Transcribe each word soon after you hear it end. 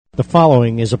The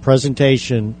following is a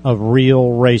presentation of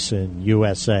Real Racing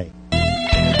USA.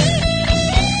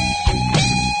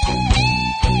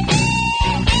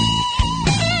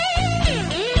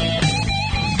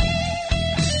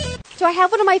 So I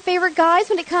have one of my favorite guys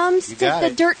when it comes to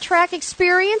the dirt track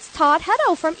experience, Todd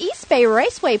Hutto from East Bay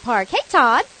Raceway Park. Hey,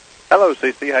 Todd. Hello,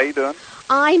 Cece. How you doing?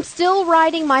 I'm still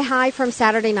riding my high from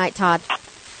Saturday night, Todd.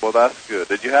 Well, that's good.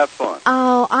 Did you have fun?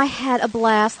 Oh, I had a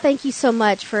blast. Thank you so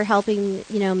much for helping,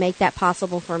 make that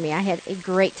possible for me. I had a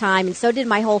great time, and so did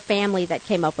my whole family that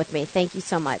came up with me. Thank you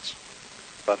so much.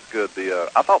 That's good.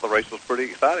 I thought the race was pretty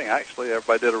exciting, actually.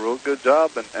 Everybody did a real good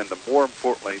job, and more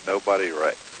importantly, nobody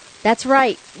wrecked. That's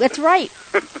right. That's right.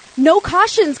 No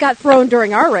cautions got thrown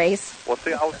during our race. Well,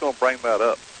 see, I was going to bring that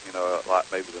up,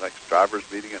 like maybe the next driver's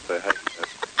meeting and say,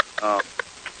 hey,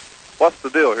 what's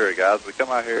the deal here, guys? We come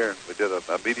out here and we did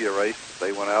a media race.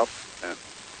 They went out and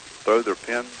threw their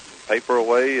pen and paper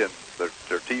away and their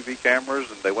TV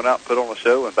cameras, and they went out and put on a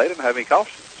show, and they didn't have any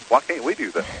cautions. Why can't we do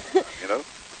that?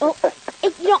 Well,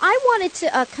 I wanted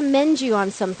to commend you on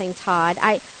something, Todd.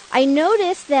 I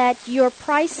noticed that your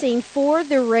pricing for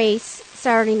the race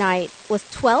Saturday night was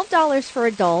 $12 for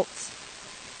adults.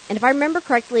 And if I remember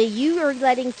correctly, you are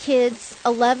letting kids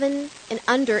 11 and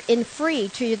under in free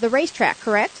to the racetrack,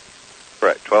 correct?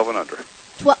 Correct, 12 and under.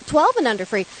 12 and under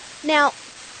free. Now,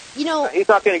 he's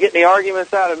not going to get any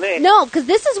arguments out of me. No, because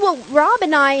this is what Rob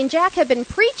and I and Jack have been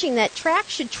preaching, that track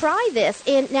should try this.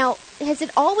 And now, has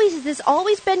this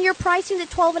always been your pricing,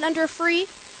 that 12 and under free?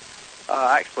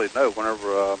 Actually, no.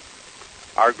 Whenever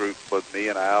our group with me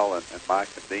and Al and Mike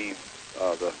and Dean,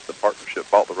 the partnership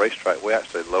bought the racetrack, we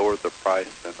actually lowered the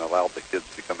price and allowed the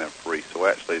kids to come in free. So we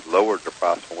actually lowered the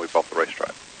price when we bought the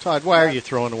racetrack. Todd, why are you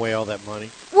throwing away all that money?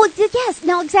 Well, yes.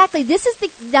 Now, exactly. This is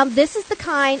the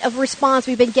kind of response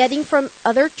we've been getting from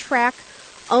other track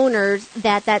owners,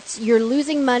 that's you're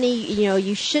losing money.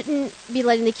 You shouldn't be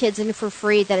letting the kids in for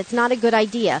free. That it's not a good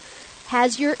idea.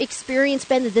 Has your experience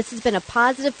been that this has been a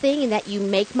positive thing and that you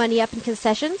make money up in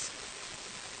concessions?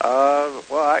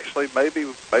 Well, actually, maybe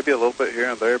a little bit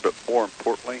here and there, but more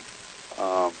importantly,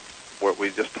 what we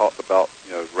just talked about,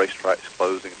 racetracks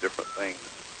closing, different things.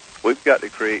 We've got to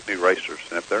create new racers,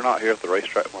 and if they're not here at the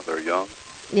racetrack when they're young,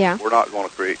 we're not going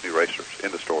to create new racers.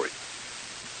 End of story.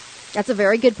 That's a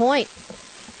very good point.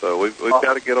 So we've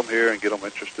got to get them here and get them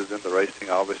interested in the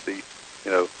racing. Obviously,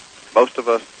 most of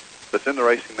us that's in the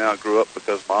racing now grew up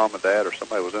because mom and dad or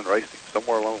somebody was in racing.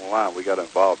 Somewhere along the line, we got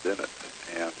involved in it,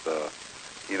 and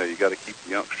you got to keep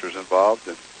the youngsters involved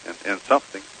in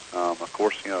something. Of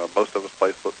course, most of us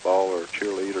play football or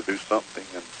cheerlead or do something,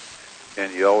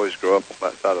 and you always grow up on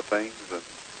that side of things, and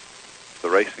the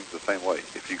racing's the same way.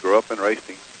 If you grow up in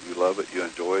racing, you love it, you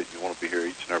enjoy it, you want to be here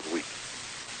each and every week.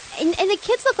 And the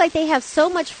kids look like they have so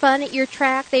much fun at your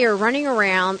track. They are running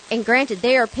around, and granted,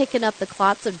 they are picking up the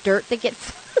clots of dirt that get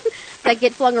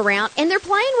flung around, and they're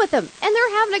playing with them, and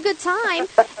they're having a good time.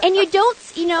 And you don't,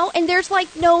 and there's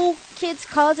no kids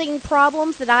causing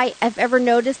problems that I have ever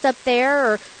noticed up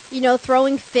there, or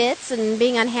throwing fits and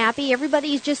being unhappy.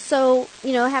 Everybody's just so,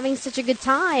 having such a good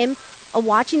time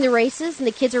watching the races, and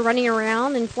the kids are running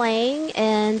around and playing,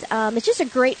 and it's just a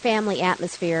great family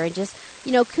atmosphere. And just,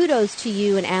 kudos to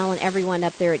you and Al and everyone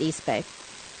up there at East Bay.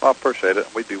 Well, I appreciate it.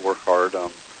 We do work hard.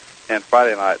 And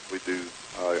Friday night we do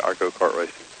our go-kart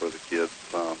racing for the kids.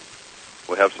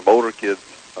 We have some older kids,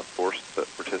 of course, that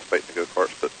participate in the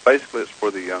go-karts, but basically it's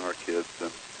for the younger kids,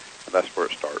 and that's where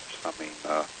it starts. I mean,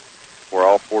 we're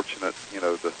all fortunate,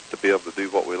 to be able to do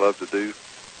what we love to do,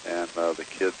 and the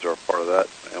kids are a part of that,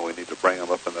 and we need to bring them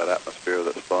up in that atmosphere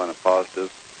that's fun and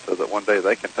positive so that one day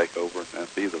they can take over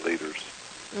and be the leaders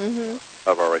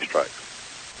of our racetracks.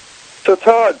 So,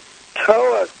 Todd,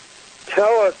 tell us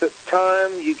at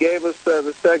time you gave us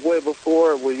the segue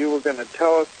before where you were going to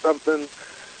tell us something,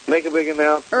 make a big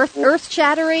announcement.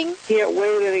 Earth-shattering. Can't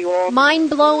wait any longer.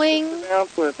 Mind-blowing.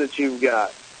 Announcement that you've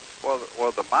got.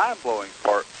 Well, the mind-blowing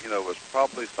part, was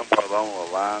probably somewhere along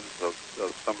the lines of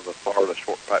some of the Florida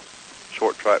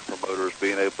short track promoters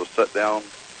being able to sit down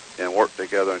and work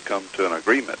together and come to an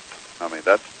agreement. I mean,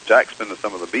 Jack's been to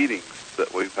some of the meetings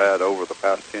that we've had over the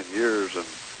past 10 years, and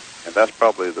that's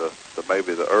probably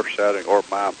maybe the earth-shattering or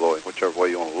mind-blowing, whichever way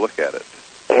you want to look at it.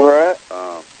 All right.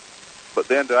 But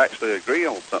then to actually agree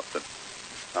on something,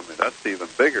 I mean, that's even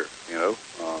bigger,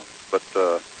 But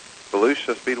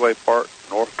Volusia Speedway Park,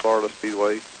 North Florida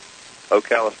Speedway,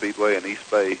 Ocala Speedway, and East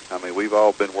Bay, I mean, we've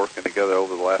all been working together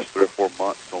over the last 3 or 4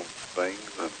 months on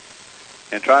things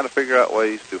and trying to figure out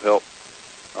ways to help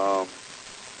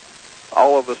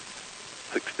all of us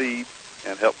succeed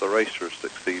and help the racers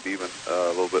succeed even a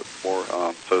little bit more,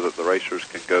 so that the racers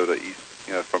can go to East,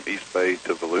 from East Bay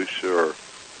to Volusia or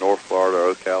North Florida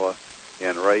or Ocala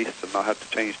and race and not have to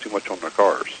change too much on their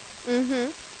cars.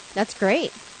 Mm-hmm. That's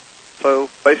great. So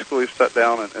basically we've sat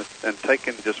down and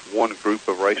taken just one group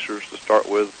of racers to start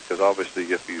with, because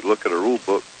obviously if you look at a rule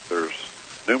book, there's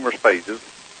numerous pages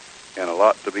and a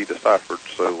lot to be deciphered.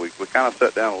 So we kind of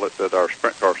sat down and looked at our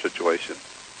sprint car situation.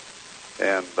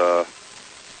 And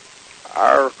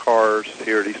our cars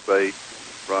here at East Bay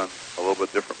run a little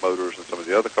bit different motors than some of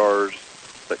the other cars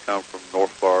that come from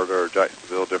North Florida or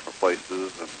Jacksonville, different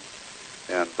places.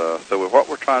 And so what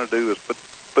we're trying to do is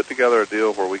put together a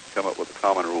deal where we can come up with a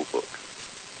common rule book.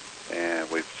 And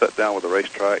we've sat down with the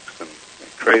racetracks and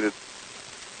created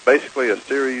basically a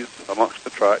series amongst the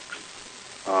tracks.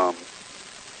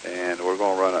 And we're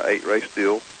going to run an 8-race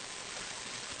deal.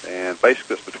 And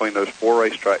basically it's between those 4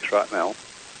 racetracks right now.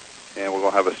 And we're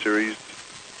going to have a series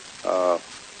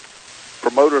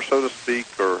promoter, so to speak,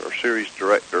 or series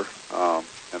director.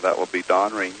 And that will be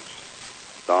Don Reams.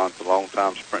 Don's a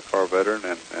long-time sprint car veteran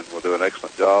and will do an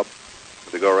excellent job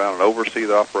to go around and oversee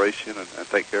the operation and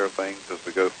take care of things as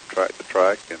we go from track to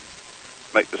track and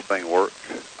make this thing work.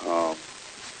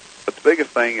 But the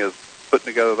biggest thing is putting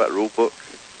together that rule book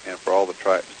and for all the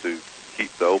tracks to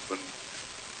keep the open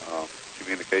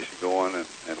communication going.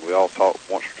 And we all talk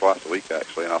once or twice a week,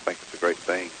 actually, and I think it's a great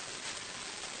thing.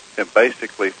 And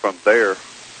basically from there,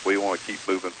 we want to keep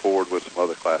moving forward with some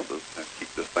other classes and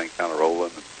keep this thing kind of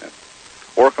rolling and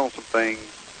work on some things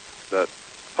that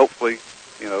hopefully,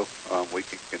 we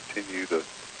can continue to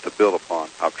build upon.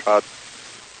 I've tried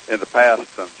in the past,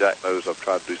 Jack knows I've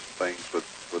tried to do some things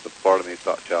with the Florida Mini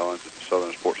Stock Challenge and the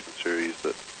Southern Sportsman Series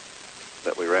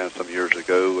that we ran some years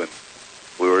ago, and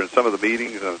we were in some of the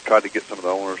meetings and tried to get some of the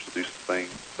owners to do some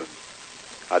things, and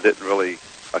I didn't really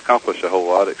accomplish a whole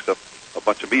lot except a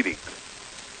bunch of meetings.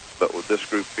 But with this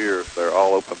group here, they're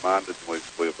all open-minded, and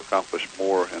we've accomplished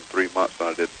more in 3 months than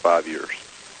I did in 5 years.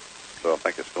 So I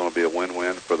think it's going to be a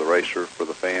win-win for the racer, for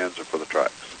the fans, and for the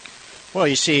tracks. Well,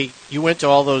 you see, you went to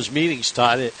all those meetings,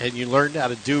 Todd, and you learned how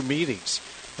to do meetings,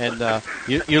 and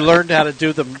you learned how to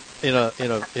do them in a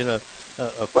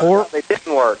Well, they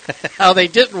didn't work. how they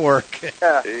didn't work.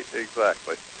 Yeah.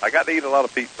 Exactly. I got to eat a lot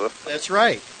of pizza. That's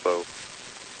right. So,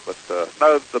 but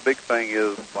no, the big thing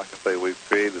is, like I say, we've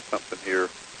created something here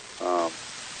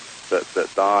that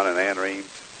Don and Ann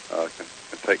Reams can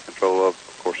take control of.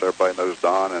 Of course, everybody knows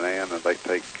Don and Ann, and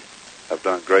they have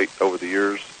done great over the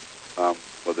years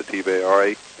with the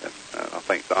TBRA, and I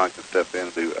think Don can step in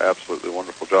and do an absolutely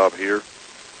wonderful job here.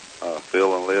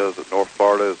 Phil and Liz at North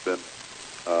Florida has been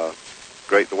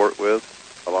great to work with,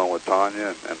 along with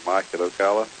Tanya and Mike at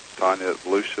Ocala. Tanya at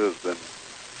Volusia has been.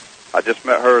 I just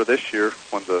met her this year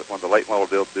when the late model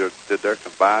deal did their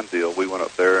combined deal. We went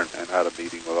up there and had a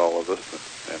meeting with all of us,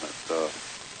 and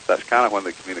that's kind of when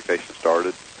the communication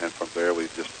started. And from there, we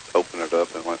just opened it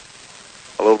up and went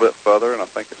a little bit further. And I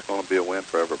think it's going to be a win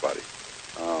for everybody.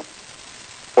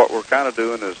 What we're kind of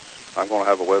doing is I'm going to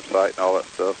have a website and all that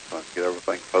stuff, get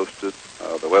everything posted.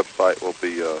 The website will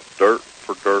be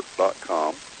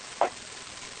dirtfordirt.com.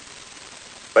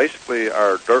 Basically,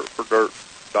 our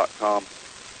dirtfordirt.com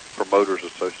Promoters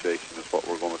Association is what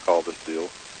we're going to call this deal,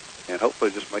 and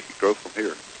hopefully just make it grow from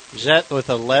here. Is that with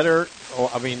a letter,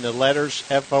 the letters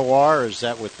FOR, or is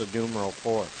that with the numeral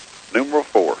 4? Numeral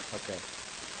 4. Okay.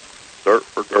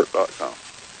 Dirtfordirt.com.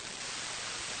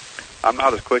 I'm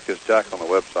not as quick as Jack on the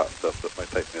website stuff. It may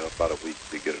take me about a week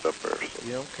to get it up there. So.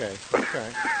 Yeah, okay.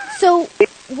 So,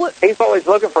 what? He's always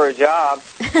looking for a job.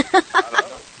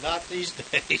 Not these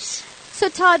days. So,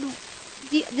 Todd,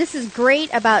 this is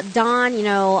great about Don.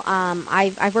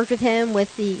 I've worked with him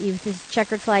with his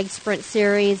checkered flag sprint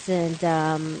series, and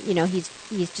he's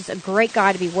just a great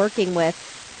guy to be working with,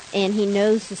 and he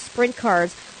knows the sprint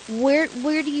cars. Where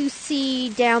do you see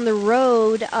down the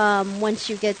road once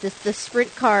you get the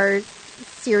sprint car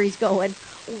series going?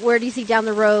 Where do you see down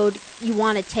the road you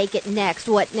want to take it next?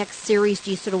 What next series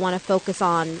do you sort of want to focus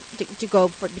on to go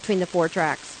between the 4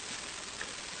 tracks?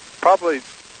 Probably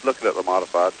looking at the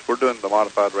modified. We're doing the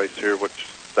modified race here, which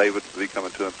David will be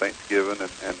coming to in Thanksgiving,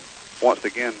 and once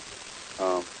again,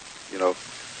 kind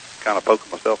of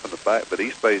poking myself in the back, but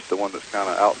East Bay is the one that's kind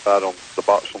of outside on the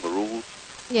box on the rules.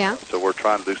 Yeah. So we're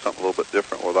trying to do something a little bit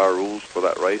different with our rules for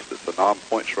that race. It's a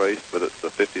non-points race, but it's a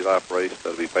 50-lap race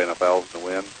that'll be paying $1,000 to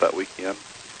win that weekend.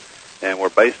 And we're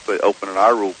basically opening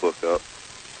our rule book up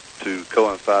to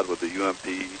coincide with the UMP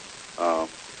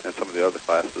and some of the other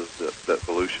classes that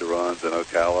Volusia runs in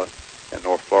Ocala and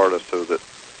North Florida, so that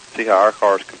see how our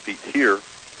cars compete here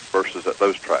versus at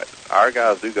those tracks. Our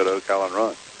guys do go to Ocala and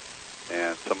run,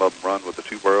 and some of them run with the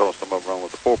 2-barrel, and some of them run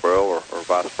with the 4-barrel, or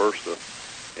vice versa,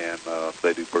 and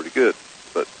they do pretty good.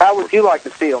 But How would you like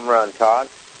to see them run, Todd?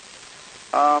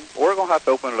 we're going to have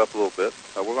to open it up a little bit.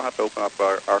 We're going to have to open up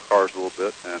our cars a little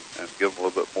bit and give them a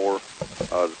little bit more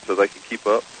so they can keep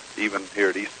up, even here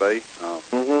at East Bay.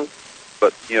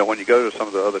 But, when you go to some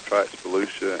of the other tracks,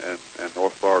 Volusia and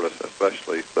North Florida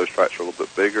especially, those tracks are a little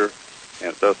bit bigger,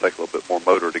 and it does take a little bit more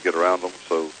motor to get around them.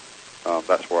 So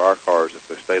that's where our cars, if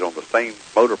they stayed on the same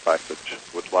motor package,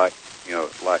 would lack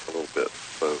a little bit.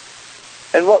 So.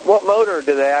 And what motor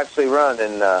do they actually run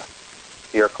in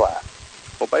your class?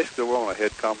 Well, basically, we're on a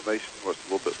head combination, which is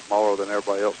a little bit smaller than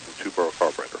everybody else, and a 2-barrel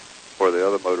carburetor, where the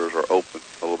other motors are open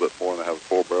a little bit more and they have a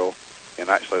 4-barrel, and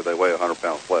actually they weigh 100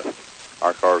 pounds less.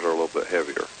 Our cars are a little bit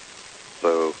heavier.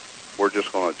 So we're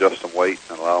just going to adjust some weight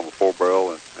and allow them a 4-barrel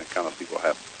and kind of see what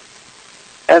happens.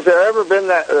 Has there ever been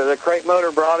the crate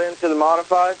motor brought into the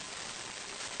modified?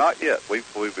 Not yet.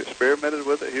 We've experimented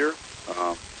with it here.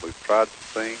 We've tried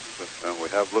some things, and we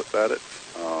have looked at it.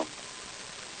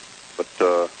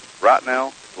 But right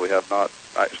now, we have not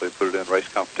actually put it in race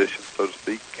competition, so to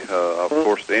speak. Of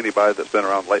course, anybody that's been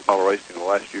around late model racing in the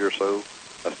last year or so,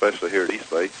 especially here at East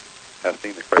Bay, has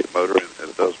seen the crate motor, and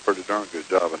it does a pretty darn good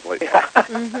job in late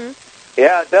model.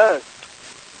 Yeah, it does.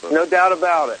 So, No doubt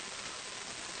about it.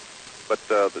 But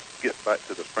to get back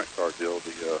to the sprint car deal,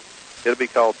 it'll be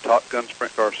called Top Gun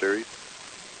Sprint Car Series.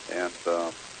 And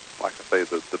like I say,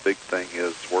 the big thing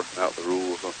is working out the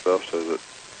rules and stuff so that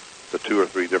the 2 or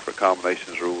 3 different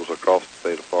combinations rules across the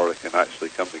state of Florida can actually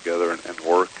come together and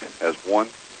work as one.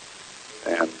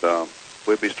 And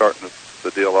we'll be starting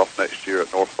the deal off next year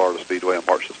at North Florida Speedway on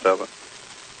March the 7th.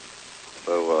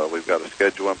 So we've got a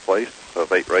schedule in place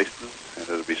of 8 races, and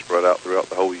it'll be spread out throughout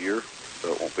the whole year.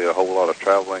 So it won't be a whole lot of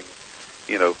traveling,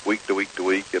 week to week to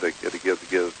week. It'll give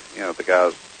the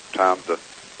guys time to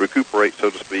recuperate, so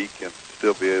to speak, and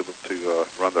still be able to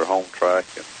run their home track.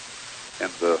 And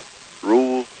the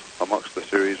rules amongst the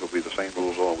series will be the same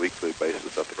rules on a weekly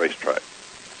basis at the racetrack.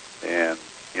 And,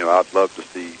 I'd love to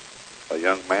see a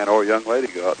young man or a young lady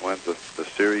go out and win the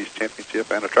series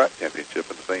championship and a track championship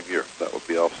in the same year. That would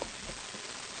be awesome.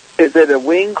 Is it a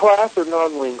wing class or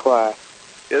non-wing class?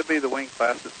 It'll be the wing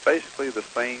class. It's basically the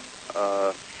same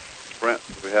sprint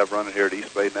we have running here at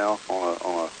East Bay now on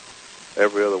a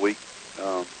every other week.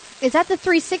 Is that the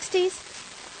 360s?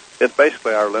 It's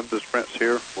basically our limited sprints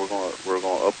here. We're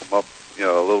gonna up them up, a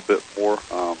little bit more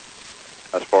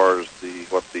as far as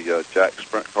what the Jack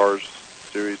Sprint Cars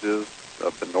series is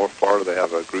up in North Florida. They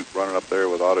have a group running up there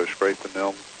with auto scraping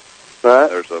them. Right.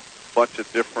 There's a bunch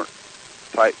of different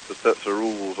types of sets of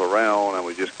rules around, and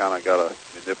we just kind of got to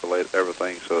manipulate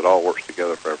everything so it all works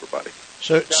together for everybody.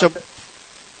 So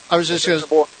I was just going to...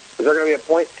 Is there going to be a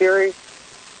point series?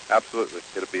 Absolutely.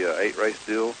 It'll be an 8-race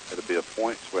deal. It'll be a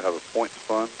points. We have a points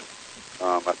fund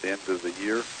at the end of the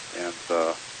year. And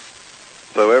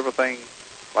so everything,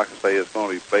 like I say, is going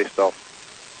to be based off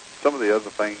some of the other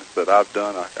things that I've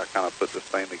done. I kind of put this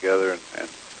thing together, and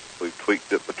we've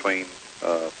tweaked it between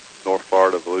North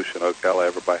Florida, Volusia, and Ocala.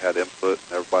 Everybody had input,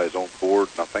 and everybody's on board.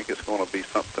 And I think it's going to be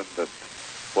something that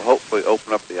will hopefully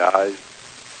open up the eyes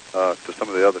to some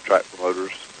of the other track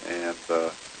promoters and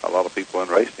a lot of people in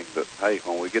racing that, hey,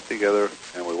 when we get together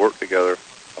and we work together,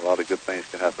 a lot of good things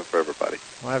can happen for everybody.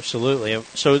 Well, absolutely.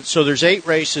 So there's 8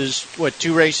 races,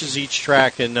 2 races each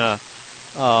track, and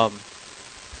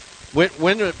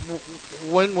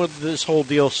when would this whole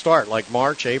deal start? Like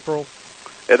March, April?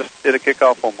 It'll kick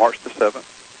off on March the 7th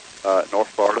at North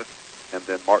Florida, and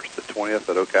then March the 20th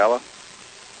at Ocala,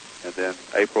 and then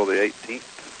April the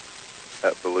 18th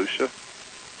at Volusia,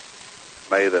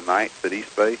 May the 9th at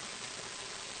East Bay,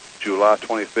 July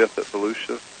 25th at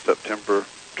Volusia, September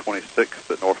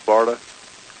 26th at North Florida,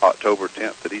 October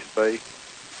 10th at East Bay,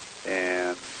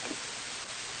 and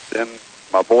then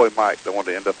my boy Mike, they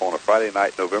wanted to end up on a Friday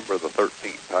night, November the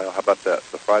 13th. How about that?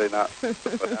 The Friday night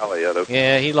finale at Ocala.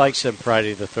 Yeah, he likes them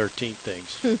Friday the 13th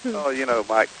things. Oh,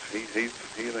 Mike,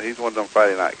 he's one of them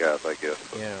Friday night guys, I guess.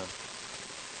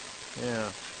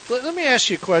 Yeah. Let me ask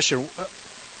you a question.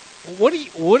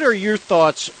 What are your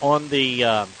thoughts on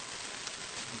the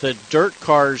dirt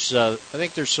cars? I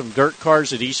think there's some dirt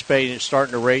cars at East Bay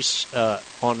starting to race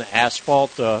on the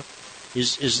asphalt. Are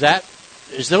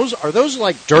those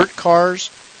like dirt cars?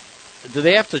 Do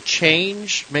they have to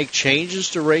make changes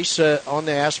to race on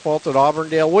the asphalt at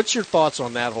Auburndale? What's your thoughts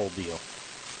on that whole deal?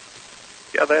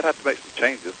 Yeah, they'd have to make some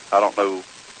changes. I don't know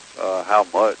how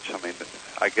much. I mean,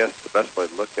 I guess the best way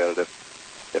to look at it,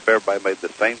 if everybody made the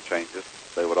same changes,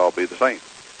 they would all be the same.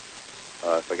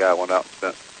 If a guy went out and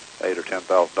spent $8,000 or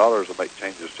 $10,000 to make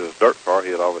changes to his dirt car,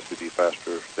 he'd obviously be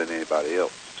faster than anybody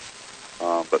else.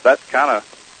 But that's kind of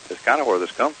is kind of where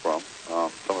this comes from.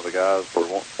 Some of the guys were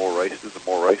wanting more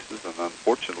races, and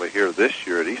unfortunately here this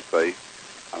year at East Bay,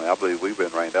 I mean, I believe we've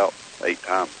been rained out 8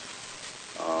 times,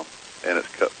 and it's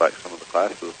cut back some of the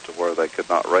classes to where they could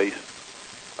not race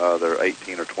their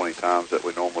 18 or 20 times that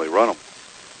we normally run them.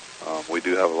 We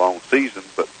do have a long season,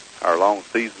 but our long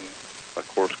season, of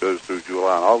course, goes through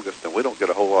July and August, and we don't get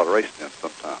a whole lot of racing in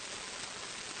sometimes.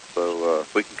 So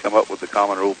if we can come up with the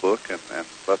common rule book and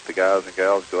let the guys and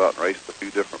gals go out and race a few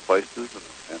different places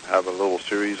and have a little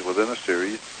series within a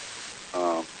series,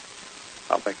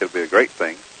 I think it'd be a great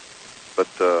thing. But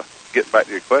getting back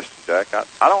to your question, Jack,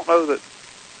 I don't know that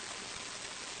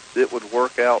it would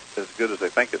work out as good as they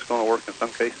think it's going to work in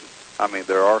some cases. I mean,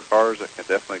 there are cars that can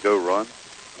definitely go run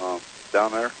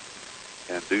down there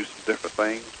and do some different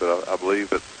things, but I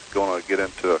believe it's going to get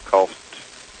into a cost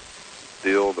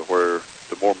deal to where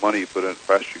the more money you put in, the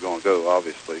faster you're going to go,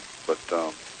 obviously. But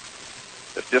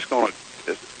it's just going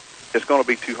to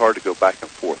be too hard to go back and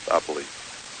forth, I believe,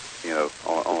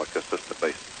 on a consistent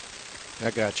basis.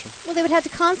 I got you. Well, they would have to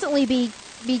constantly be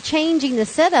changing the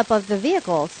setup of the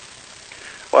vehicles.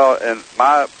 Well, and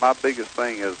my biggest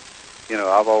thing is,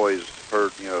 I've always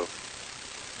heard,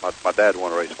 my dad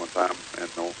won a race one time, and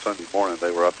on Sunday morning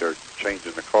they were up there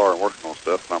changing the car and working on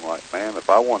stuff, and I'm like, man, if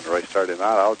I won the race Saturday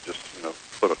night, I would just,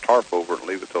 put a tarp over it and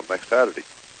leave it till next Saturday.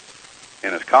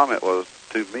 And his comment was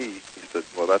to me, he said,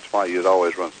 well, that's why you'd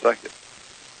always run second,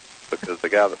 because the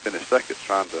guy that finished second is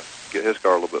trying to get his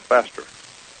car a little bit faster.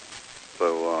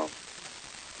 So,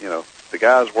 the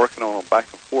guys working on them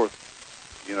back and forth,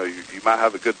 you might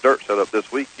have a good dirt set up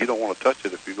this week. You don't want to touch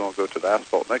it if you're going to go to the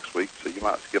asphalt next week, so you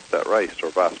might skip that race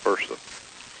or vice versa.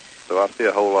 So I see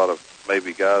a whole lot of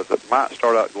maybe guys that might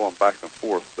start out going back and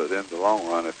forth, but in the long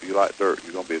run, if you like dirt,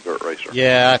 you're going to be a dirt racer.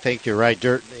 Yeah, I think you're right.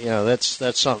 Dirt,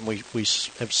 that's something we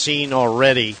have seen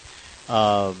already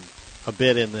a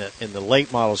bit in the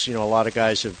late models. A lot of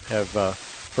guys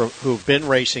who've been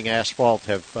racing asphalt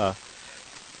have.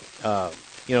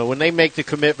 When they make the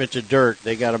commitment to dirt,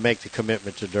 they got to make the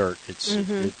commitment to dirt.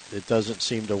 It doesn't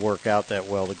seem to work out that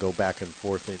well to go back and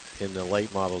forth in the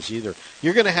late models either.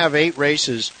 You're going to have 8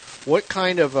 races. What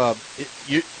kind of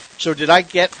so did I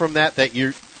get from that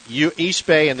you East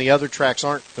Bay and the other tracks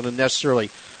aren't going to necessarily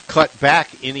cut back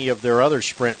any of their other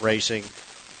sprint racing,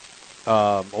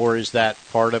 or is that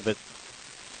part of it?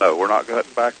 No, we're not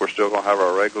cutting back. We're still going to have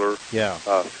our regular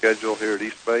schedule here at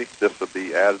East Bay. This will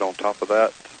be added on top of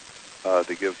that.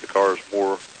 To give the cars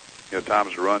more,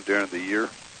 times to run during the year.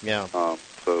 Yeah.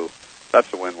 So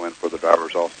that's a win-win for the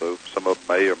drivers also. Some of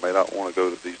them may or may not want to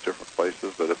go to these different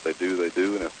places, but if they do, they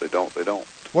do, and if they don't, they don't.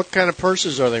 What kind of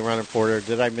purses are they running for, or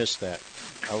did I miss that?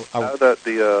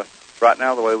 Right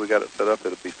now, the way we got it set up,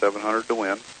 it'll be $700 to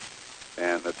win,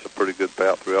 and it's a pretty good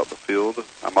payout throughout the field.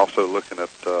 I'm also looking at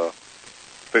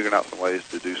figuring out some ways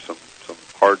to do some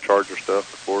hard charger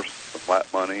stuff, of course, some lap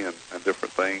money and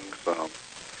different things.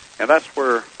 And that's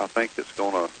where I think it's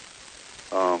going to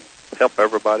help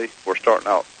everybody. We're starting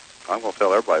out, I'm going to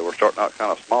tell everybody, we're starting out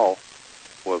kind of small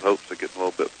with hopes of getting a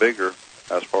little bit bigger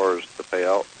as far as the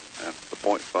payout and the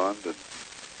point fund and,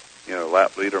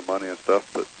 lap leader money and stuff.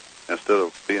 But instead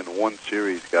of being one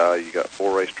series guy, you got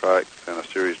 4 racetracks and a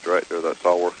series director that's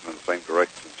all working in the same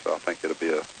direction. So I think it'll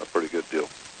be a pretty good deal.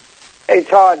 Hey,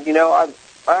 Todd,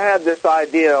 I had this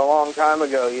idea a long time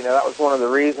ago. That was one of the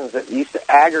reasons that used to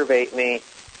aggravate me,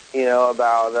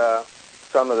 about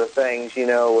some of the things,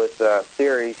 with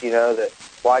series, that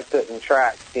why couldn't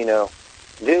tracks,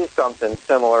 do something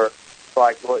similar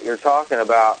like what you're talking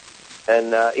about,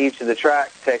 and each of the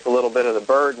tracks take a little bit of the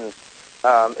burden.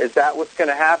 Is that what's going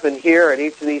to happen here? And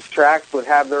each of these tracks would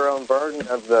have their own burden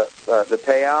of the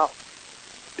payout?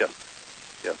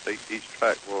 Yes, each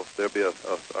track there'll be a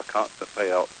constant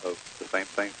payout of the same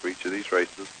thing for each of these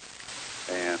races,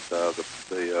 and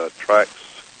the tracks.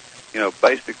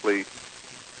 Basically,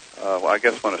 I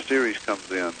guess when a series comes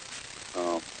in,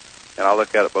 and I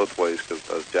look at it both ways because,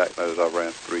 as Jack knows, I've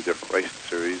ran 3 different racing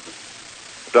series and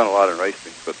I've done a lot in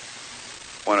racing. But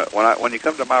when you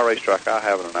come to my racetrack, I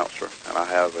have an announcer and I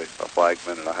have a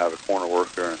flagman and I have a corner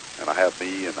worker and I have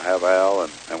me and I have Al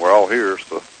and we're all here,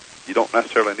 so you don't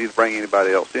necessarily need to bring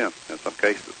anybody else in some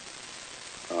cases.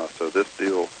 So this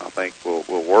deal, I think,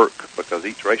 will work because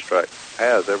each racetrack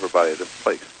has everybody at this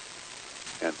place.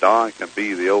 And Don can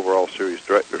be the overall series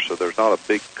director, so there's not a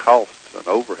big cost, an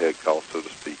overhead cost, so to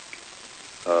speak,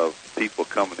 of people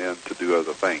coming in to do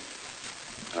other things.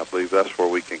 And I believe that's where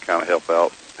we can kind of help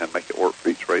out and make it work for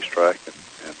each racetrack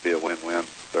and be a win-win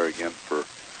there again for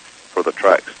the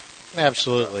tracks.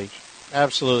 Absolutely.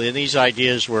 And these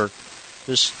ideas were,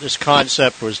 this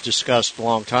concept was discussed a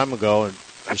long time ago,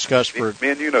 and discussed for.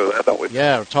 Me and you know that, don't we?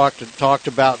 Yeah, talked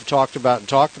about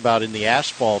in the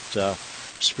asphalt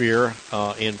sphere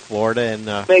in Florida,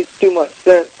 and makes too much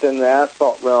sense in the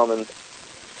asphalt realm, and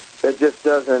it just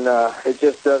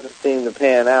doesn't seem to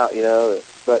pan out, you know.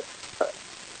 But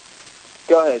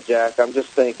go ahead, Jack. I'm just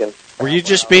thinking. Were you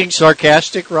just being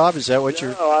sarcastic, Rob? Is that what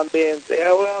you're? No, I'm being.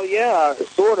 Yeah, well, yeah,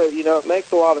 sort of. You know, it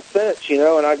makes a lot of sense, you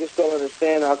know, and I just don't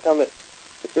understand how come it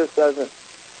just doesn't,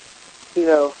 you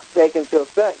know, take into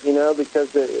effect, you know,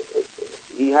 because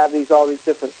you have all these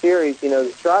different theories, you know,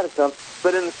 that try to come.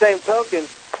 But in the same token,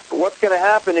 what's going to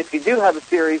happen if you do have a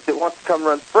series that wants to come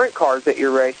run sprint cars at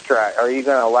your racetrack? Are you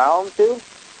going to allow them to?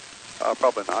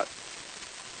 Probably not.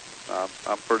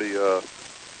 I'm pretty.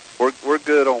 We're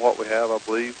good on what we have, I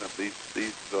believe, and these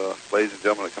ladies and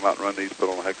gentlemen that come out and run these put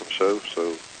on a heck of a show.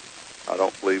 So I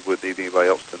don't believe we'd need anybody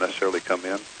else to necessarily come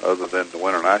in other than the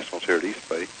Winter Nationals here at East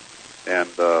Bay. And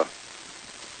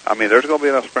I mean, there's going to be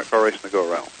enough sprint car racing to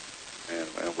go around,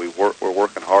 and we're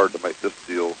working hard to make this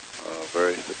deal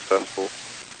very successful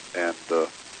and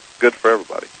good for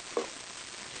everybody. So.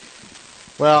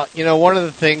 Well, you know, one of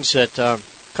the things that a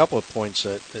couple of points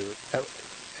that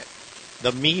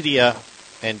the media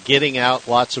and getting out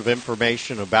lots of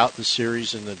information about the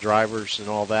series and the drivers and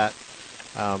all that,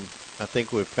 I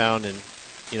think we've found, and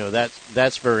you know,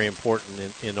 that's very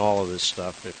important in all of this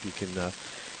stuff. If you can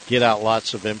get out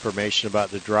lots of information about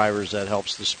the drivers, that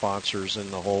helps the sponsors and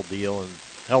the whole deal and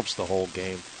helps the whole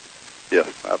game. Yes,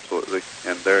 absolutely.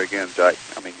 And there again, Jack,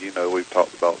 I mean, you know, we've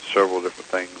talked about several different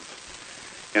things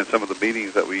in some of the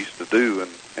meetings that we used to do,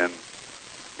 and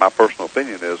my personal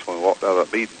opinion is when we walked out of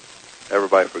that meeting,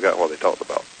 everybody forgot what they talked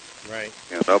about. Right.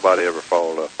 You know, nobody ever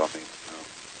followed up. I mean,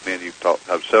 me and you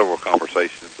had several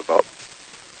conversations about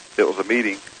it was a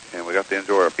meeting, and we got to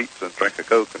enjoy our pizza and drink a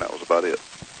Coke, and that was about it.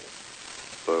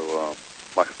 So,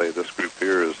 like I say, this group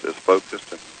here is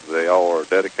focused, and they all are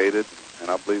dedicated, and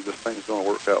I believe this thing's going to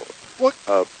work out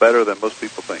better than most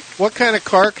people think. What kind of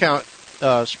car count,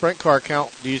 sprint car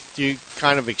count, do you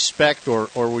kind of expect, or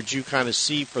would you kind of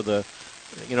see for the,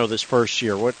 you know, this first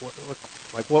year? What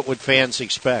would fans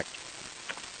expect?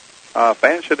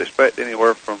 Fans should expect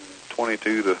anywhere from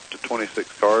 22 to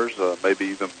 26 cars, maybe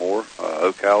even more.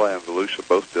 Ocala and Volusia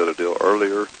both did a deal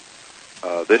earlier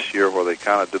this year where they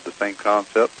kind of did the same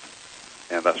concept,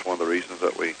 and that's one of the reasons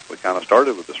that we kind of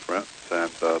started with the sprints. And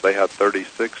they had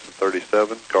 36 and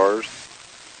 37 cars.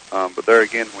 But there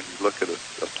again, when you look at a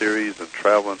series and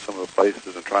traveling some of the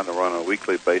places and trying to run on a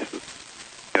weekly basis,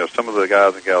 you know, some of the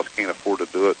guys and gals can't afford to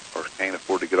do it or can't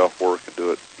afford to get off work and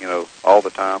do it, you know, all the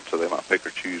time, so they might pick or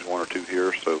choose one or two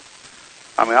here. So,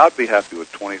 I mean, I'd be happy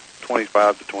with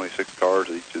 25 to 26 cars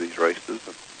at each of these races,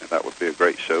 and that would be a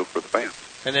great show for the fans.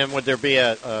 And then would there be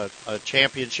a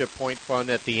championship point fund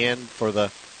at the end for the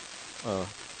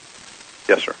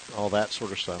yes, sir. All that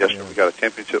sort of stuff? Yes, sir. We got a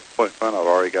championship point fund. I've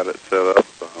already got it set up.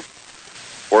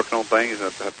 Working on things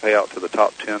that pay out to the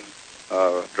top 10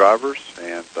 drivers,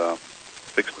 and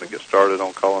fixing to get started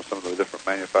on calling some of the different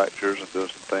manufacturers and doing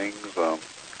some things.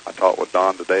 I talked with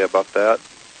Don today about that,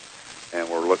 and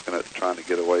we're looking at trying to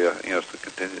get away, some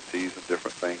contingencies and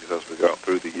different things as we go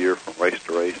through the year from race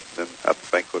to race, and then at the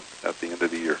banquet at the end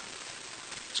of the year.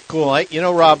 It's cool. You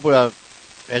know, Rob,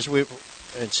 as we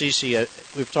and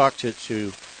Cece, we've talked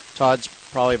to Todd's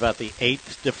probably about the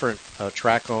 8th different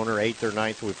track owner, 8th or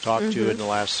 9th we've talked to in the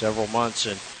last several months,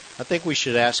 and I think we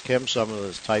should ask him some of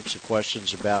those types of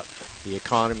questions about the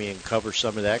economy and cover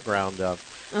some of that ground.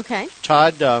 Okay.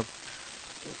 Todd,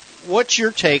 what's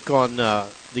your take on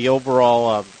the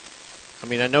overall? I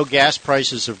mean, I know gas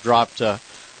prices have dropped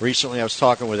recently. I was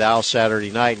talking with Al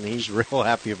Saturday night, and he's real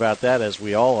happy about that, as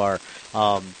we all are.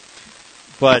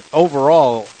 But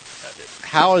overall,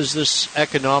 how is this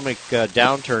economic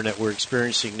downturn that we're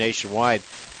experiencing nationwide?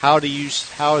 How is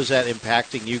that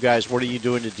impacting you guys? What are you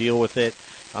doing to deal with it?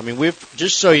 I mean,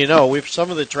 just so you know, some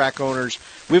of the track owners,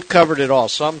 we've covered it all.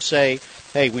 Some say,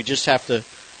 hey, we just have to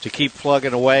keep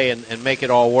plugging away and make it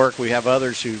all work. We have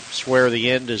others who swear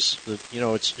the end is,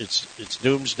 it's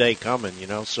doomsday coming, you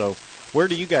know. So where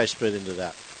do you guys fit into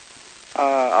that?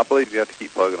 I believe you have to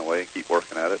keep plugging away and keep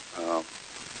working at it.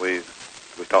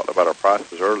 We talked about our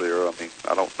prices earlier. I mean,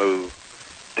 I don't know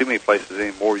too many places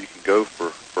anymore you can go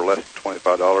for less than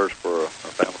 $25 for a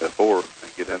family of 4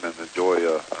 and get in and enjoy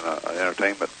an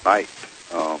entertainment night.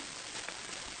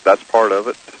 That's part of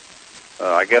it.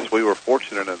 I guess we were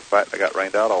fortunate in the fact that got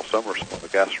rained out all summer, so when the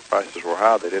gas prices were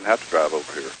high, they didn't have to drive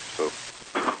over here. So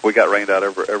we got rained out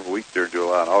every week during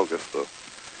July and August. So,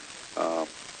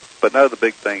 but no, the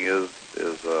big thing is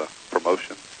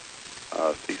promotion.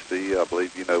 CC, I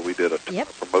believe we did a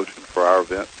promotion for our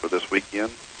event for this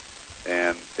weekend,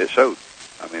 and it showed.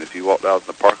 I if you walked out in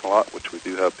the parking lot, which we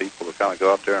do have people that kind of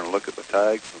go out there and look at the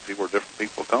tags and see where different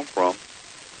people come from,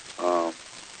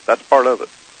 that's part of it.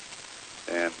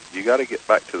 And you got to get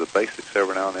back to the basics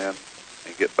every now and then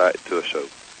and get back to a show.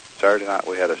 Saturday night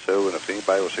we had a show, and if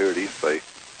anybody was here at East Bay,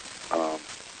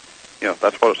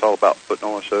 that's what it's all about, putting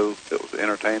on a show. It was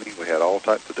entertaining. We had all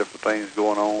types of different things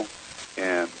going on,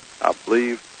 and I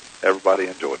believe everybody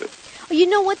enjoyed it. Well, you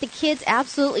know what? The kids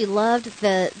absolutely loved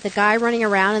the guy running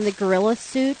around in the gorilla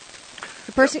suit.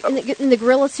 The person in the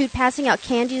gorilla suit passing out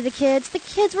candy to the kids. The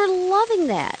kids were loving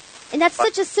that. And that's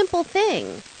such a simple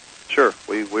thing. Sure.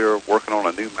 We were working on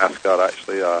a new mascot,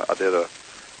 actually. I did a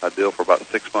deal for about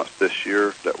 6 months this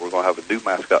year that we're going to have a new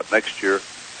mascot next year.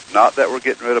 Not that we're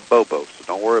getting rid of Bobo, so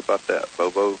don't worry about that.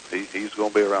 Bobo, he's going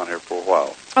to be around here for a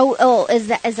while. Oh, is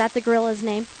that the gorilla's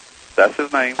name? That's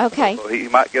his name. Okay. So he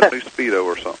might get a new Speedo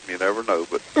or something. You never know,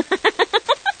 but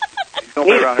he's going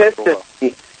to be around here for a while.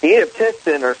 You need a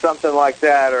piston or something like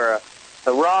that, or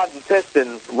a rod and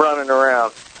piston running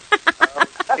around.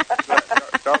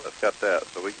 Charlotte's got that,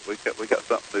 so we got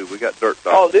something new. We got Dirt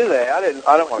Dauber. Oh, do they? I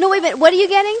don't want. No, wait a minute. What are you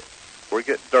getting? We're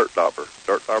getting Dirt Dauber.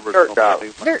 Dirt Dauber.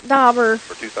 Dirt Dauber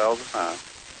for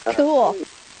 2009. Cool.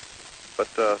 But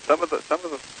some of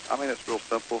the, I mean, it's real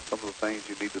simple. Some of the things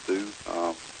you need to do,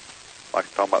 like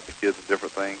talking about the kids and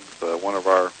different things. One of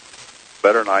our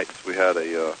better nights, we had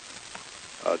a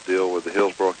deal with the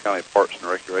Hillsborough County Parks and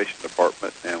Recreation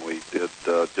Department, and we did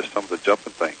just some of the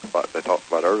jumping things like they talked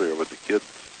about earlier with the kids.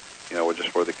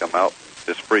 Just where they come out,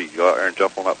 it's free. You go out there and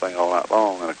jump on that thing all night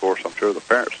long, and of course, I'm sure the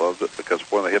parents loved it because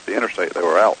when they hit the interstate, they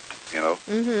were out.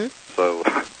 Mm-hmm. So,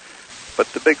 but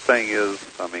the big thing is,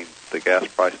 I mean, the gas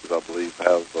prices, I believe,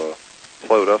 have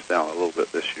slowed us down a little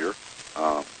bit this year.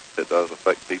 It does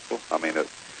affect people. I mean, it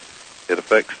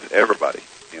affects everybody.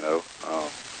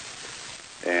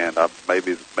 And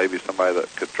maybe somebody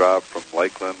that could drive from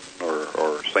Lakeland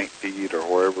or St. Pete or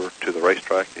wherever to the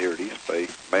racetrack here at East Bay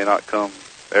may not come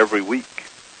every week.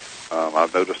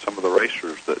 I've noticed some of the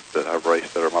racers that I've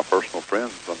raced that are my personal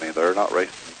friends. I mean, they're not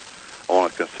racing on a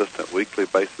consistent weekly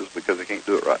basis because they can't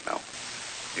do it right now.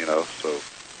 So,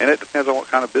 and it depends on what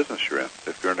kind of business you're in.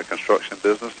 If you're in the construction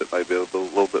business, it may be a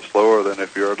little bit slower than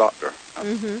if you're a doctor. I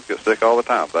get sick all the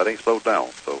time. That ain't slowed down.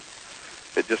 So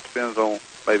it just depends on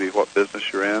maybe what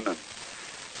business you're in.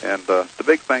 And the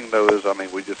big thing, though, is, I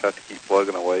mean, we just have to keep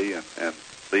plugging away and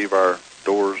leave our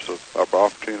doors of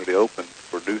opportunity open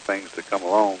for new things to come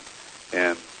along.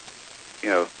 And,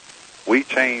 we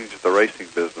change the racing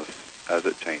business as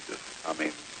it changes. I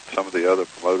mean, some of the other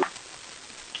promoters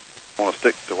want to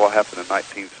stick to what happened in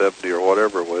 1970 or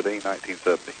whatever. Well, it ain't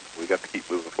 1970. We got to keep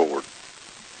moving forward.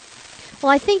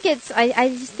 Well, I think I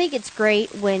just think it's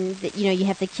great when you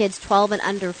have the kids 12 and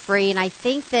under free, and I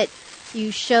think that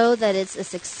you show that it's a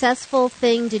successful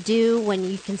thing to do when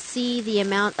you can see the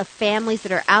amount of families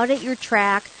that are out at your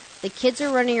track. The kids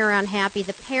are running around happy.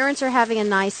 The parents are having a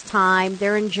nice time.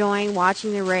 They're enjoying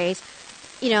watching the race.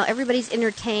 Everybody's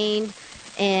entertained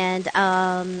and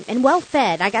well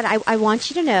fed. I want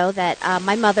you to know that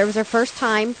my mother, it was her first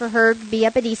time for her to be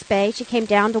up at East Bay. She came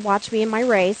down to watch me in my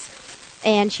race,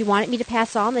 and she wanted me to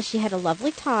pass on that she had a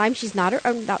lovely time. She's not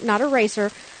a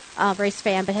race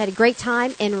fan, but had a great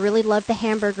time and really loved the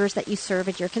hamburgers that you serve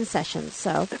at your concessions.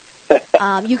 So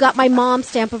you got my mom's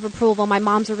stamp of approval. My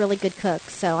mom's a really good cook,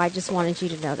 so I just wanted you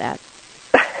to know that.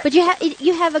 But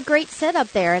you have a great setup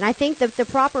there, and I think that the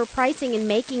proper pricing and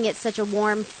making it such a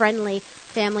warm, friendly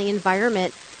family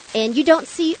environment. And you don't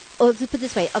see, let's put it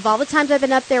this way, of all the times I've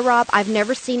been up there, Rob, I've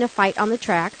never seen a fight on the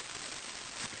track.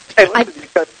 Hey,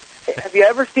 listen, have you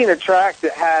ever seen a track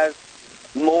that has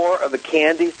more of a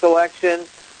candy selection?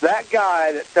 That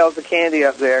guy that sells the candy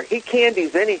up there, he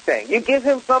candies anything. You give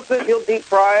him something, he'll deep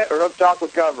fry it or he'll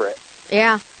chocolate cover it.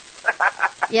 Yeah.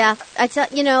 Yeah, it's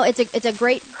a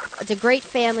great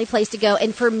family place to go,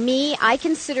 and for me, I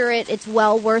consider it's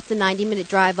well worth the 90-minute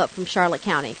drive up from Charlotte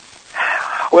County.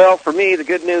 Well, for me, the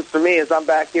good news for me is I'm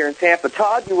back here in Tampa.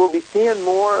 Todd, you will be seeing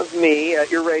more of me at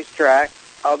your racetrack.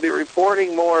 I'll be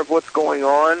reporting more of what's going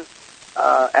on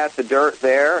at the dirt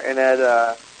there and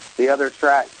at the other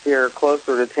tracks here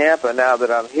closer to Tampa now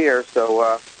that I'm here.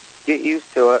 So get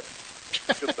used to it.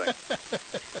 Good thing.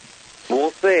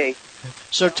 We'll see.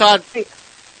 So, Todd,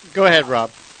 go ahead,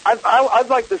 Rob. I'd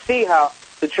like to see how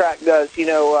the track does,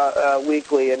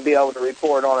 weekly and be able to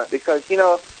report on it because,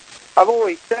 I've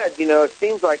always said, it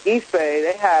seems like East Bay,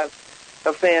 they have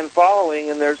a fan following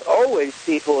and there's always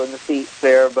people in the seats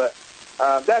there, but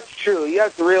that's true. You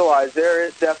have to realize there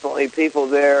is definitely people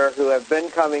there who have been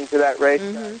coming to that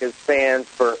racetrack as fans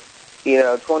for,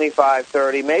 25,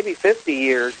 30, maybe 50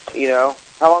 years,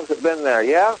 How long's it been there?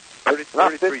 Yeah?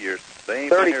 33 years. Same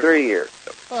 33 years.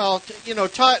 Well,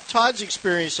 Todd's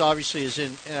experience obviously is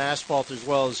in asphalt as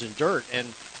well as in dirt, and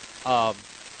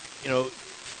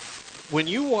when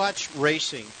you watch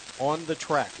racing on the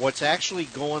track, what's actually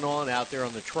going on out there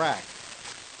on the track,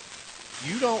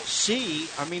 you don't see.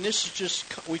 I mean, this is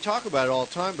just, we talk about it all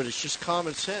the time, but it's just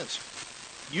common sense.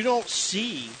 You don't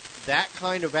see that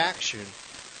kind of action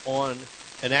on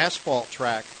an asphalt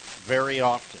track very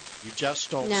often. You just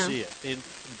don't see it in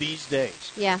these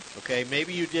days. Yeah. Okay,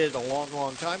 maybe you did a long,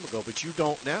 long time ago, but you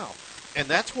don't now. And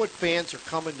that's what fans are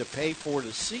coming to pay for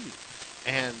to see.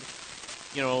 And,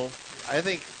 I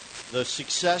think the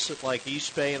success at like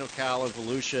East Bay and Ocala and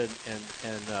Volusia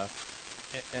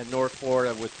and North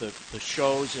Florida with the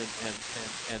shows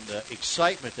and the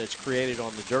excitement that's created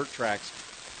on the dirt tracks,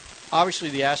 obviously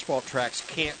the asphalt tracks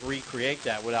can't recreate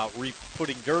that without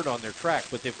putting dirt on their track,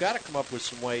 but they've got to come up with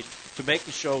some ways to make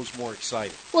the shows more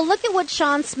exciting. Well, look at what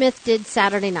Sean Smith did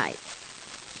Saturday night.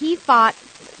 He fought,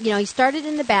 he started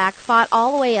in the back, fought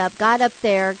all the way up, got up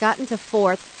there, got into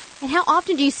fourth. And how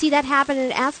often do you see that happen in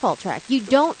an asphalt track? You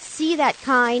don't see that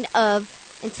kind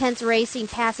of intense racing,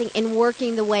 passing, and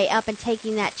working the way up and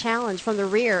taking that challenge from the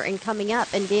rear and coming up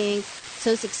and being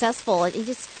so successful. And he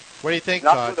just... What do you think,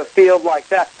 Not Todd? with a field like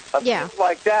that. A Yeah. field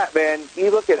like that, man,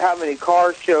 you look at how many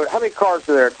cars showed. How many cars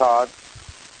are there, Todd?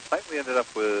 I think we ended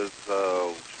up with,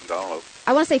 I don't know.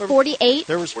 I want to say 48.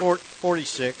 There was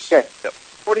 46. Okay. Yep.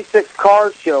 46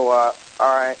 cars show up. All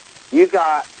right. You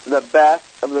got the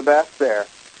best of the best there.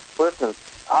 Listen,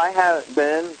 I haven't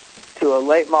been to a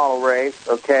late model race,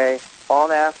 okay,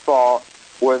 on asphalt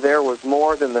where there was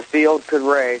more than the field could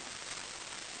race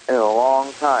in a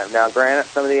long time. Now, granted,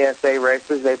 some of the SA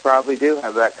races, they probably do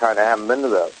have that kind. I haven't been to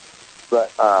those.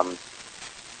 But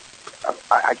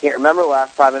I can't remember the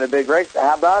last time in a big race.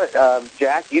 How about it,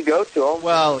 Jack? You go to them.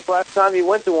 Well, When's the last time you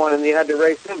went to one and you had to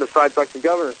race in besides like the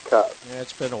Governor's Cup? Yeah,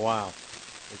 it's been a while.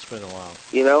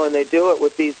 And they do it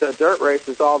with these dirt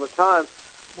races all the time.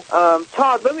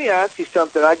 Todd, let me ask you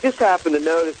something. I just happened to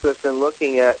notice this in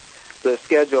looking at the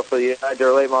schedule for the United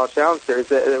Dirt Late Model Challenge Series.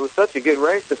 That it was such a good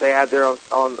race that they had there on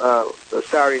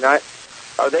Saturday night.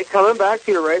 Are they coming back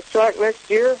to your racetrack next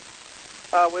year?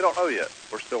 We don't know yet.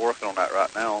 We're still working on that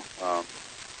right now.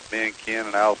 Me and Ken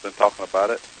and Al have been talking about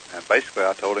it, and basically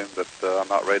I told him that I'm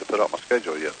not ready to put out my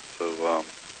schedule yet. So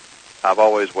I've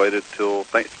always waited till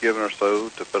Thanksgiving or so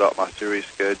to put out my series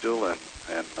schedule, and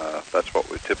that's what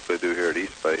we typically do here at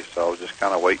East Bay. So I was just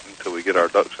kind of waiting until we get our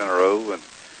ducks in a row, and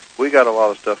we got a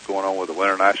lot of stuff going on with the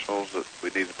Winter Nationals that we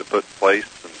needed to put in place.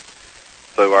 And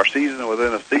so our season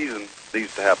within a season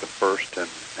needs to happen first, and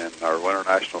our Winter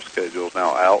National schedule is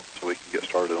now out, so we can get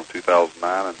started on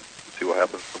 2009 and see what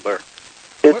happens from there.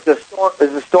 Is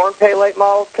the Storm Pay Late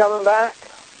Models coming back?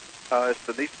 It's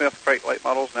the Neesmith Crate Late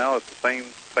Models now. It's the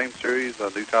same series, a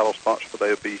new title sponsor, but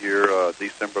they'll be here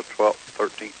December 12th,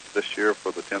 13th this year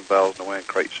for the 10,000 to win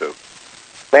crate show.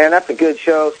 Man, that's a good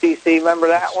show. CC, remember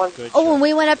that one? Oh, when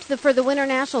we went up for the Winter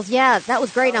Nationals, yeah, that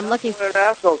was great. I'm looking for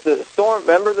Nationals. The Storm,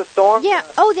 remember the Storm? Yeah.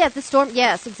 Oh, yeah, the Storm.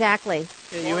 Yes, exactly.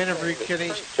 Yeah, you interviewed Kenny.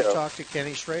 You talked to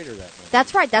Kenny Schrader that night.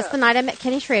 That's right. That's the night I met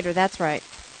Kenny Schrader. That's right.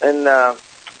 And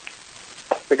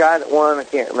the guy that won, I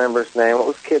can't remember his name. What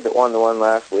was the kid that won the one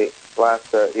last year?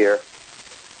 Last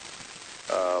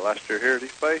year here at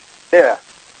East Bay? Yeah.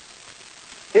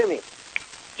 Jimmy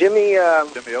Jimmy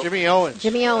Owens. Owens.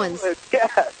 Yeah.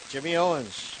 Jimmy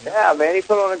Owens. Yeah, man, he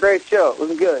put on a great show. It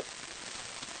was good.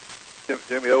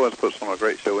 Jimmy Owens puts on a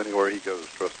great show anywhere he goes,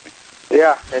 trust me.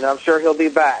 Yeah, and I'm sure he'll be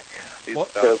back. He's a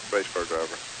talented race car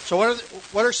driver. So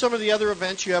what are some of the other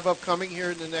events you have upcoming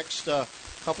here in the next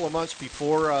couple of months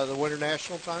before the Winter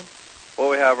National time? Well,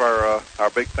 we have our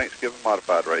big Thanksgiving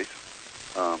modified race.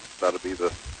 That'll be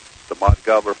the Mod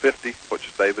Gobbler 50,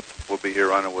 which David will be here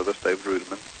running with us, David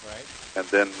Rudeman. Right. And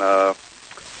then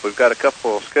we've got a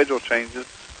couple of schedule changes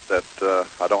that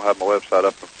I don't have my website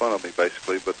up in front of me,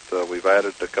 basically, but we've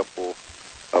added a couple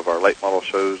of our late model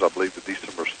shows, I believe, to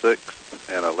December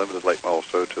 6th, and a limited late model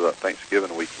show to that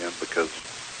Thanksgiving weekend because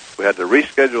we had to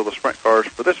reschedule the sprint cars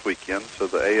for this weekend, so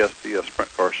the ASDS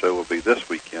sprint car show will be this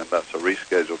weekend. That's a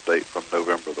rescheduled date from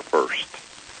November the 1st.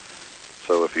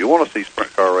 So if you want to see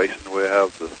sprint car racing, we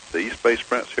have the East Bay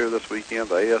sprints here this weekend,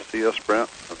 the ASDS sprint,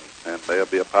 and there'll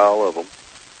be a pile of them.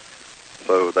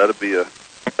 So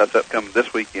that's upcoming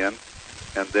this weekend.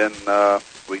 And then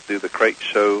we do the crate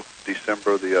show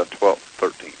December the 12th,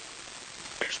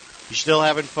 13th. You still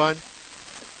having fun?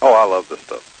 Oh, I love this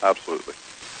stuff. Absolutely.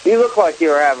 You look like you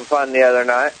were having fun the other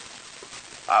night.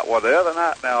 Well, the other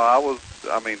night now,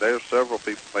 there were several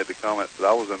people made the comments that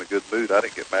I was in a good mood. I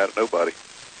didn't get mad at nobody.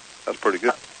 That's pretty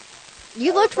good.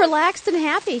 You looked relaxed and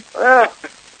happy.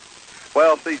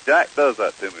 Well, see, Jack does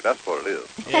that to me. That's what it is.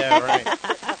 Yeah, right.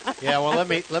 Yeah, well, let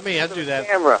me undo that.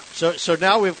 Camera. So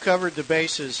now we've covered the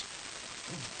bases.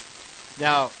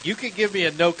 Now, you can give me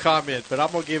a no comment, but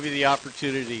I'm going to give you the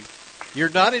opportunity. You're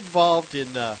not involved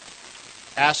in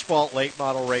asphalt late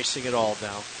model racing at all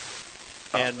now.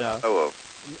 And Not that I know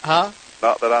of. huh?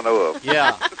 Not that I know of.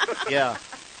 Yeah, yeah.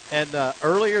 And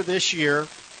earlier this year,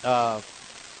 and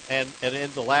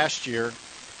in the last year,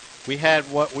 we had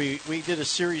what we did a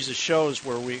series of shows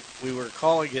where we were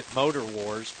calling it Motor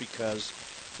Wars because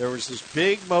there was this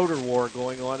big motor war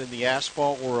going on in the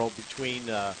asphalt world between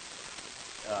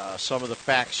some of the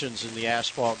factions in the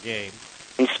asphalt game.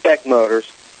 And spec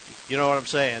motors. You know what I'm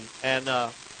saying? And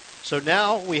so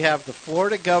now we have the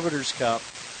Florida Governor's Cup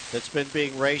that's been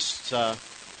being raced, as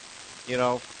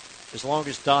long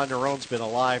as Don Nerone's been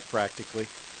alive practically.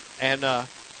 And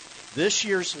this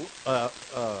year's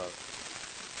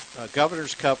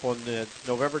Governor's Cup on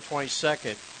November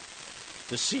 22nd,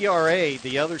 the CRA,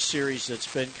 the other series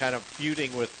that's been kind of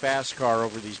feuding with FastCar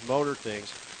over these motor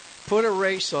things, put a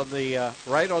race on the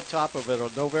right on top of it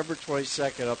on November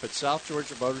 22nd up at South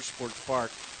Georgia Motorsports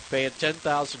Park, paying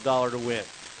 $10,000 to win.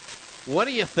 What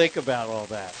do you think about all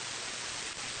that?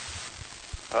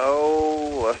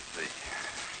 Oh, let's see.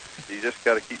 You just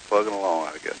got to keep plugging along,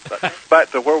 I guess.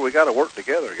 Back to where we got to work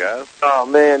together, guys. Oh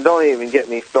man, don't even get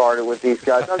me started with these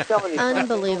guys. I'm telling you,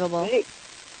 Unbelievable.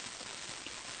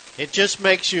 It just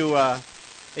makes you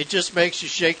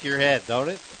shake your head, don't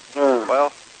it?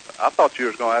 Well, I thought you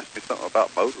was going to ask me something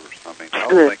about motors. I mean,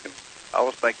 I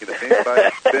was thinking if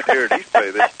anybody's been here at East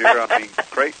Bay this year, I mean,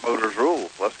 crate motors rule.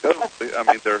 Let's go. I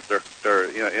mean, they're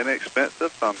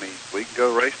inexpensive. I mean, we can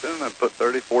go racing and put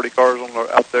 30, 40 cars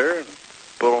out there and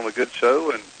put on a good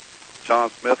show, and Sean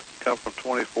Smith can come from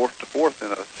 24th to 4th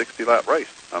in a 60-lap race.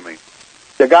 I mean,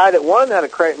 the guy that won had a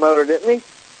crate motor, didn't he?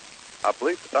 I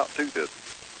believe the top two did.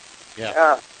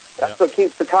 Yeah. That's what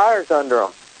keeps the tires under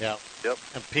them. Yeah. Yep.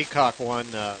 And Peacock won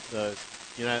the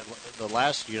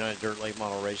last United Dirt Late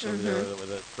Model race over there with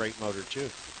a crate motor too.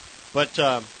 But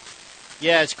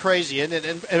yeah, it's crazy. And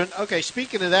okay,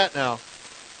 speaking of that now,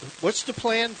 what's the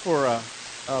plan for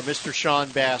Mr. Sean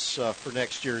Bass for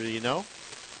next year? Do you know?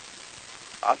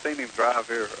 I seen him drive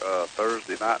here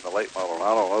Thursday night in the late model, and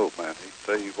I don't know, man. He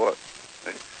tell you what,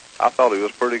 I thought he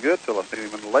was pretty good till I seen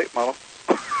him in the late model.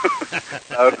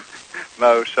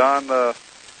 No, Sean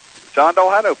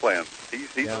don't have no plans.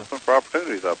 He's looking for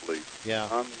opportunities, I believe.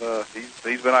 Yeah.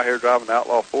 He's been out here driving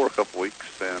Outlaw 4 a couple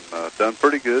weeks and done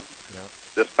pretty good. Yeah.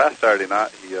 This past Saturday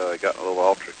night, he got in a little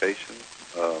altercation,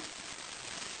 so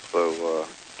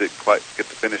didn't quite get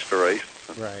to finish the race.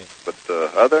 Right. But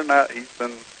other than that, he's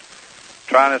been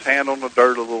trying his hand on the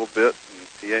dirt a little bit,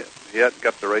 and he hasn't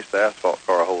got to race the asphalt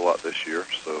car a whole lot this year.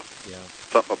 So yeah.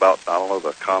 Something about, I don't know,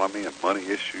 the economy and money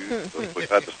issues. So we've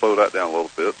had to slow that down a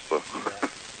little bit. So.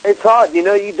 Hey, Todd, you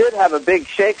did have a big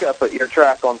shakeup at your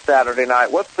track on Saturday night.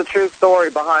 What's the true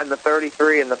story behind the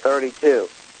 33 and the 32?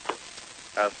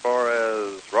 As far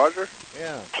as Roger?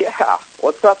 Yeah. Yeah.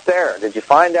 What's up there? Did you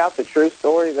find out the true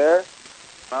story there?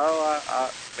 No,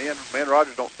 me and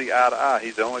Roger don't see eye to eye.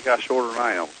 He's the only guy shorter than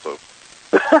I am, so.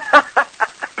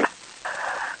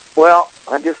 Well,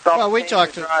 I just thought. Well, we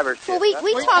talked to drivers. Well, we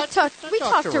talked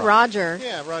to Roger.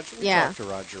 Yeah, Roger. We talked to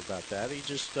Roger about that. He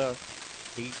just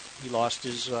he lost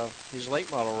his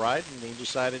late model ride, and he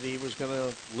decided he was going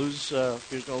to lose. He was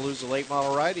going to lose the late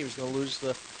model ride. He was going to lose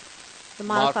the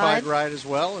modified ride as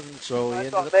well, and so I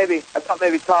thought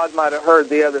maybe Todd might have heard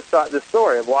the other side of the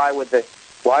story of why would they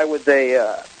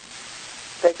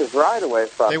take his ride away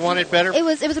from him. They wanted better. It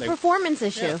was a performance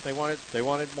issue. Yeah, they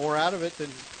wanted more out of it than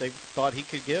they thought he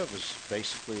could give. Was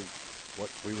basically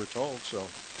what we were told. So,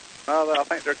 I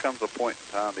think there comes a point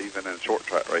in time, even in short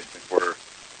track racing, where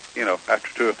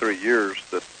after 2 or 3 years,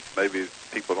 that maybe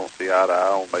people don't see eye to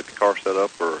eye on maybe the car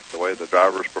setup or the way the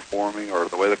driver is performing or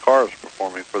the way the car is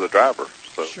performing for the driver.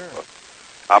 So, sure.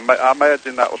 I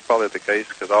imagine that was probably the case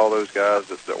because all those guys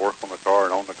that work on the car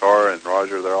and own the car and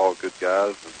Roger, they're all good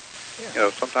guys. And,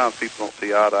 sometimes people don't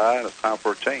see eye to eye, and it's time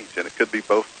for a change. And it could be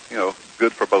both,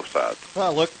 good for both sides.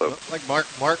 Well, look like Mark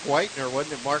Whitener,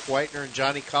 wasn't it? Mark Whitener and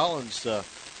Johnny Collins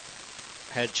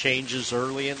had changes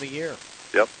early in the year.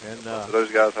 Yep. And those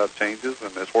guys had changes,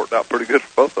 and it's worked out pretty good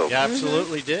for both of them. Yeah,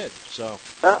 absolutely did. So,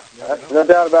 no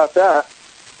doubt about that.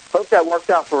 Hope that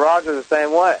worked out for Roger the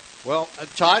same way. Well,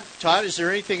 Todd, is there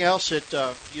anything else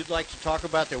that you'd like to talk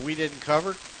about that we didn't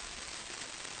cover?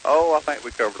 Oh, I think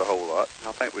we covered a whole lot.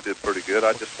 I think we did pretty good.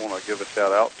 I just want to give a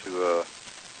shout out to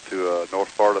North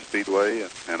Florida Speedway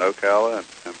and Ocala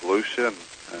and Volusia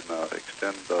and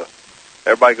extend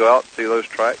everybody go out and see those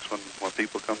tracks when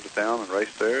people come to town and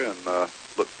race there. And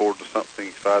look forward to something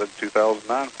exciting in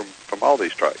 2009 from all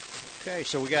these tracks. Okay,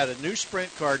 so we got a new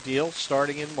sprint car deal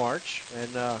starting in March, and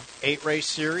 8-race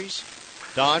series.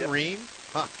 Don Ream.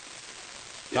 Huh.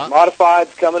 Don?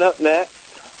 Modified's coming up next.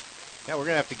 Yeah, we're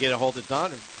going to have to get a hold of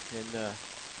Don and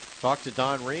talk to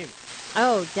Don Ream.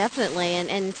 Oh, definitely.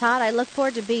 And Todd, I look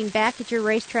forward to being back at your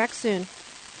racetrack soon.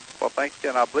 Well, thank you.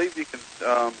 And I believe you can,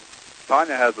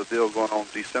 Tanya has a deal going on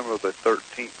December the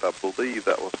 13th. I believe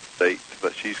that was the date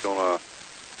that she's going to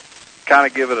kind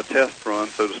of give it a test run,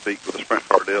 so to speak, with the sprint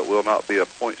car deal. It will not be a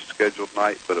points scheduled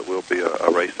night, but it will be a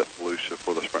race at Volusia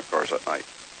for the sprint cars that night.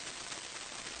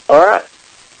 All right.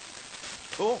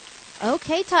 Cool.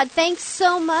 Okay, Todd, thanks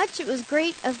so much. It was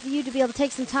great of you to be able to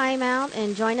take some time out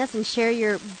and join us and share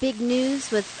your big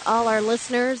news with all our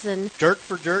listeners. And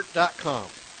DirtForDirt.com.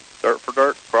 Dirt for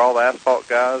Dirt, for all the asphalt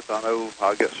guys. I know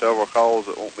I'll get several calls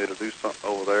that want me to do something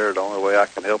over there. The only way I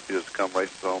can help you is to come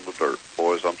race on the dirt.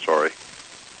 Boys, I'm sorry.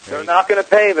 They're not going to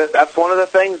pave it. That's one of the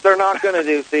things they're not going to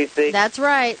do, CC. that's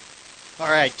right. All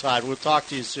right, Todd. We'll talk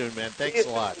to you soon, man. Thanks a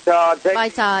lot. Todd. Bye,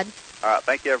 Todd. All right,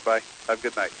 thank you, everybody. Have a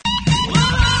good night.